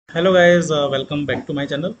Hello guys, welcome back to my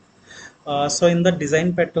channel. So in the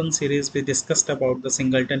design pattern series, we discussed about the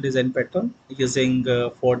singleton design pattern using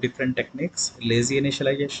four different techniques: lazy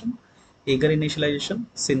initialization, eager initialization,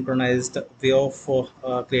 synchronized way of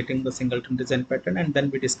creating the singleton design pattern, and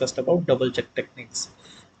then we discussed about double check techniques.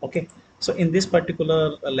 Okay, so in this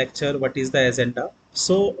particular lecture, what is the agenda?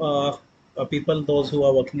 People, those who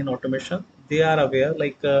are working in automation, they are aware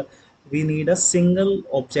we need a single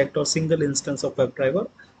object or single instance of WebDriver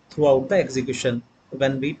throughout the execution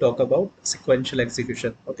when we talk about sequential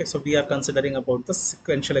execution. Okay, so we are considering about the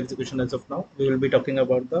sequential execution as of now. We will be talking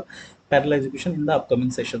about the parallel execution in the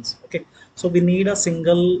upcoming sessions. Okay, so we need a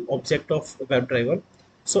single object of WebDriver.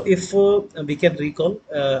 So if we can recall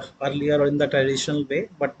earlier in the traditional way,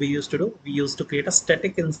 what we used to do, we used to create a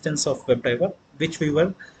static instance of WebDriver, which we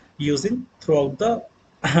were using throughout the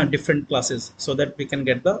different classes so that we can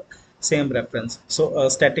get the same reference. So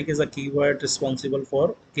static is a keyword responsible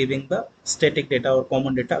for giving the static data or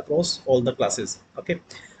common data across all the classes. Okay.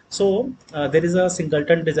 So there is a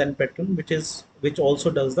singleton design pattern which also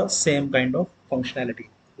does the same kind of functionality,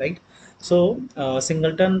 right? So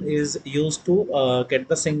singleton is used to get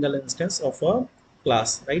the single instance of a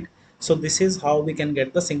class, right? So this is how we can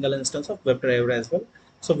get the single instance of WebDriver as well.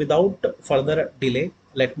 So without further delay,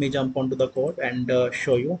 let me jump onto the code and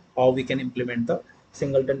show you how we can implement the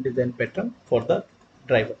singleton design pattern for the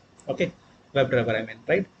driver. Okay, WebDriver I mean,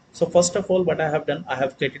 right? So first of all, what I have done, I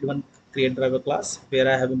have created one create driver class where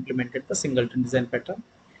I have implemented the singleton design pattern.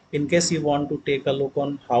 In case you want to take a look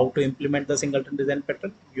on how to implement the singleton design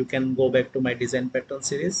pattern, you can go back to my design pattern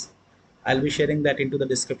series. I'll be sharing that into the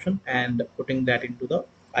description and putting that into the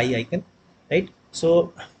I icon, right?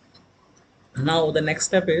 So now the next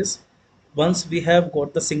step is, once we have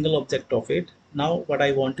got the single object of it, now what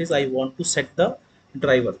I want is I want to set the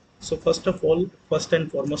driver. So first of all, first and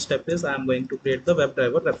foremost step is I am going to create the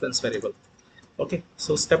WebDriver reference variable. Okay,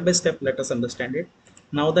 so step by step let us understand it.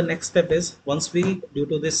 Now the next step is, once we, due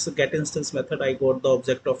to this get instance method, I got the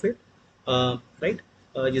object of it, right,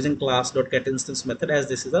 using class.getInstance method, as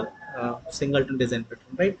this is a singleton design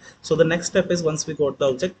pattern, right? So the next step is, once we got the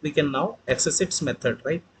object, we can now access its method,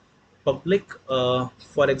 right? Public,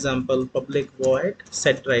 for example, public void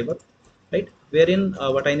set driver, right, wherein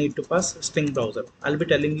what I need to pass string browser. I'll be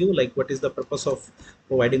telling you like what is the purpose of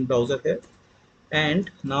providing browser here. And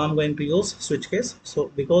now I'm going to use switch case.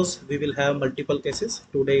 So because we will have multiple cases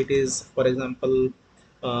today, it is, for example,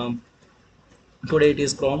 um, today it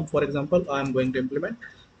is Chrome, for example, I'm going to implement,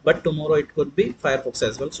 but tomorrow it could be Firefox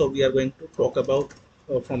as well. So we are going to talk about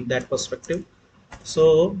from that perspective.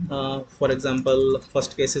 So for example,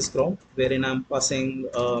 first case is Chrome, wherein I'm passing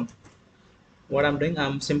what I'm doing,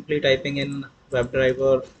 I'm simply typing in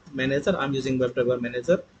WebDriver manager. I'm using WebDriver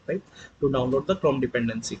manager, right, to download the Chrome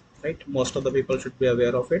dependency, right? Most of the people should be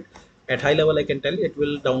aware of it. At high level, I can tell you it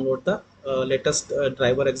will download the latest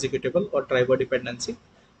driver executable or driver dependency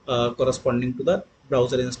corresponding to the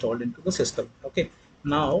browser installed into the system. Okay,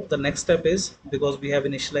 now the next step is, because we have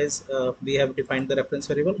initialized, we have defined the reference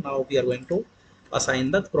variable, now we are going to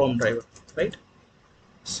assign the Chrome driver, right?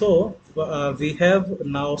 So we have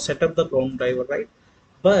now set up the Chrome driver, right?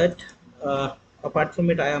 But apart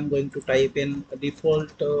from it, I am going to type in a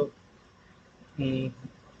mm,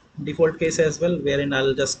 default case as well, wherein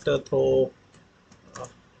I'll just throw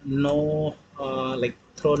no like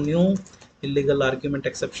throw new illegal argument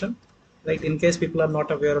exception, right? In case people are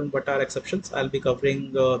not aware on what are exceptions, I'll be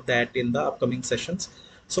covering that in the upcoming sessions.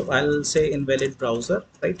 So I'll say invalid browser,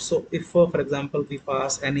 right? So if for example we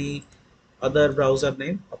pass any other browser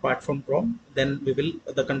name apart from Chrome, then we will,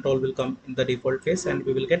 the control will come in the default case and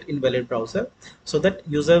we will get invalid browser, so that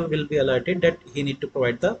user will be alerted that he need to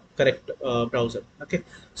provide the correct browser. Okay,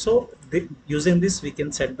 so using this we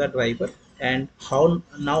can set the driver. And how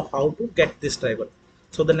to get this driver?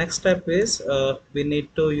 So the next step is we need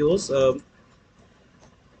to use a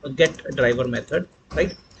get driver method,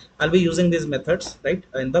 right? I'll be using these methods, right,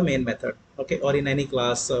 in the main method, okay, or in any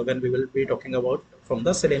class when we will be talking about from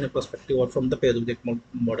the Selenium perspective or from the page object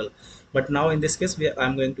model. But now in this case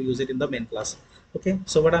I'm going to use it in the main class. Okay,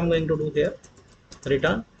 so what I'm going to do here,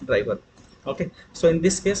 return driver. Okay, so in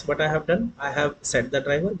this case what I have done, I have set the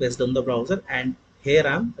driver based on the browser, and here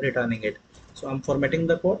I'm returning it. So I'm formatting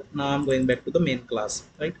the code. Now I'm going back to the main class,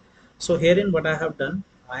 right? So herein what I have done,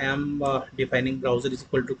 I am defining browser is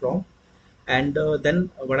equal to Chrome, and then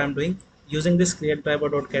what I'm doing, using this create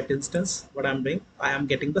driver.get instance, what I'm doing, I am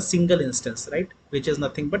getting the single instance, right, which is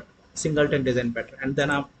nothing but singleton design pattern. And then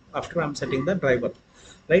after I'm setting the driver,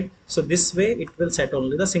 right? So this way it will set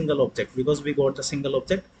only the single object, because we got the single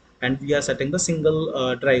object and we are setting the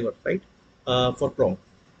single driver, right, for Chrome.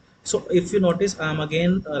 So if you notice, I'm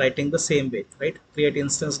again writing the same way, right? Create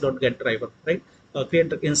instance dot get driver, right?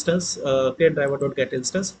 Create instance, create driver dot get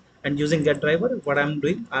instance, and using get driver, what I'm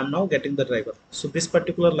doing, I'm now getting the driver. So this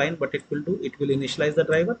particular line, what it will do, it will initialize the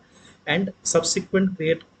driver, and subsequent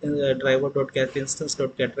create driver dot get instance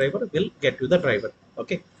dot get driver will get you the driver.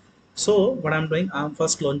 Okay. So what I'm doing, I'm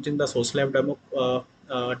first launching the source lab demo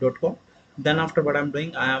 .com. Then after, what I'm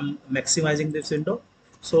doing, I am maximizing this window.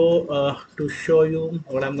 So to show you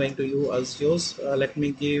what I'm going to use, let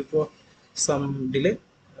me give some delay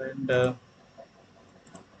and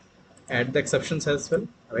add the exceptions as well,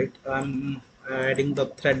 right? I'm adding the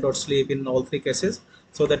thread.sleep in all three cases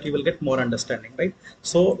so that you will get more understanding, right?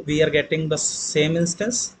 So we are getting the same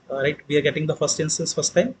instance, right? We are getting the first instance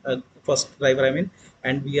first time, first driver, I mean,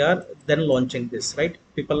 and we are then launching this, right?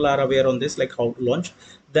 People are aware on this, like how to launch.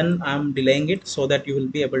 Then I'm delaying it so that you will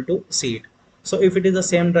be able to see it. So if it is the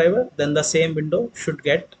same driver, then the same window should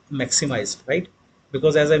get maximized, right?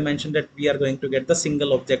 Because as I mentioned that we are going to get the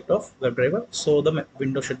single object of WebDriver, so the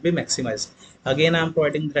window should be maximized. Again, I'm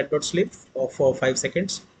providing thread.sleep for 5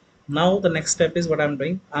 seconds. Now the next step is what I'm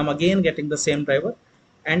doing. I'm again getting the same driver,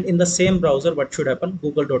 and in the same browser, what should happen?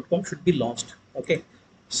 Google.com should be launched. Okay,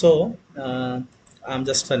 so I'm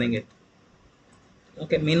just running it.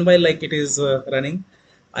 Okay, meanwhile, like it is running,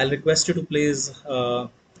 I'll request you to please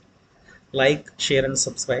like, share, and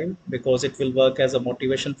subscribe, because it will work as a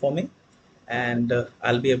motivation for me, and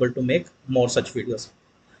I'll be able to make more such videos.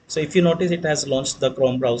 So if you notice, it has launched the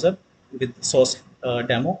Chrome browser with source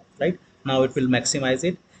demo, right? Now it will maximize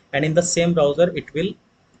it, and in the same browser, it will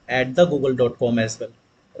add the google.com as well,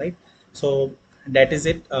 right? So that is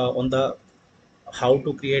it on the how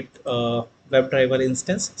to create a WebDriver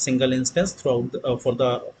instance, single instance throughout for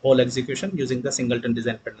the whole execution using the Singleton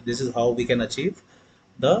Design Pattern. This is how we can achieve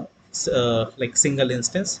the like single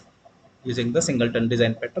instance using the Singleton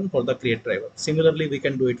Design Pattern for the create driver. Similarly, we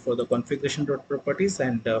can do it for the configuration properties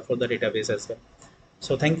and for the database as well.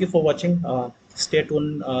 So thank you for watching. Stay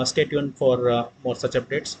tuned for more such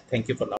updates. Thank you for now.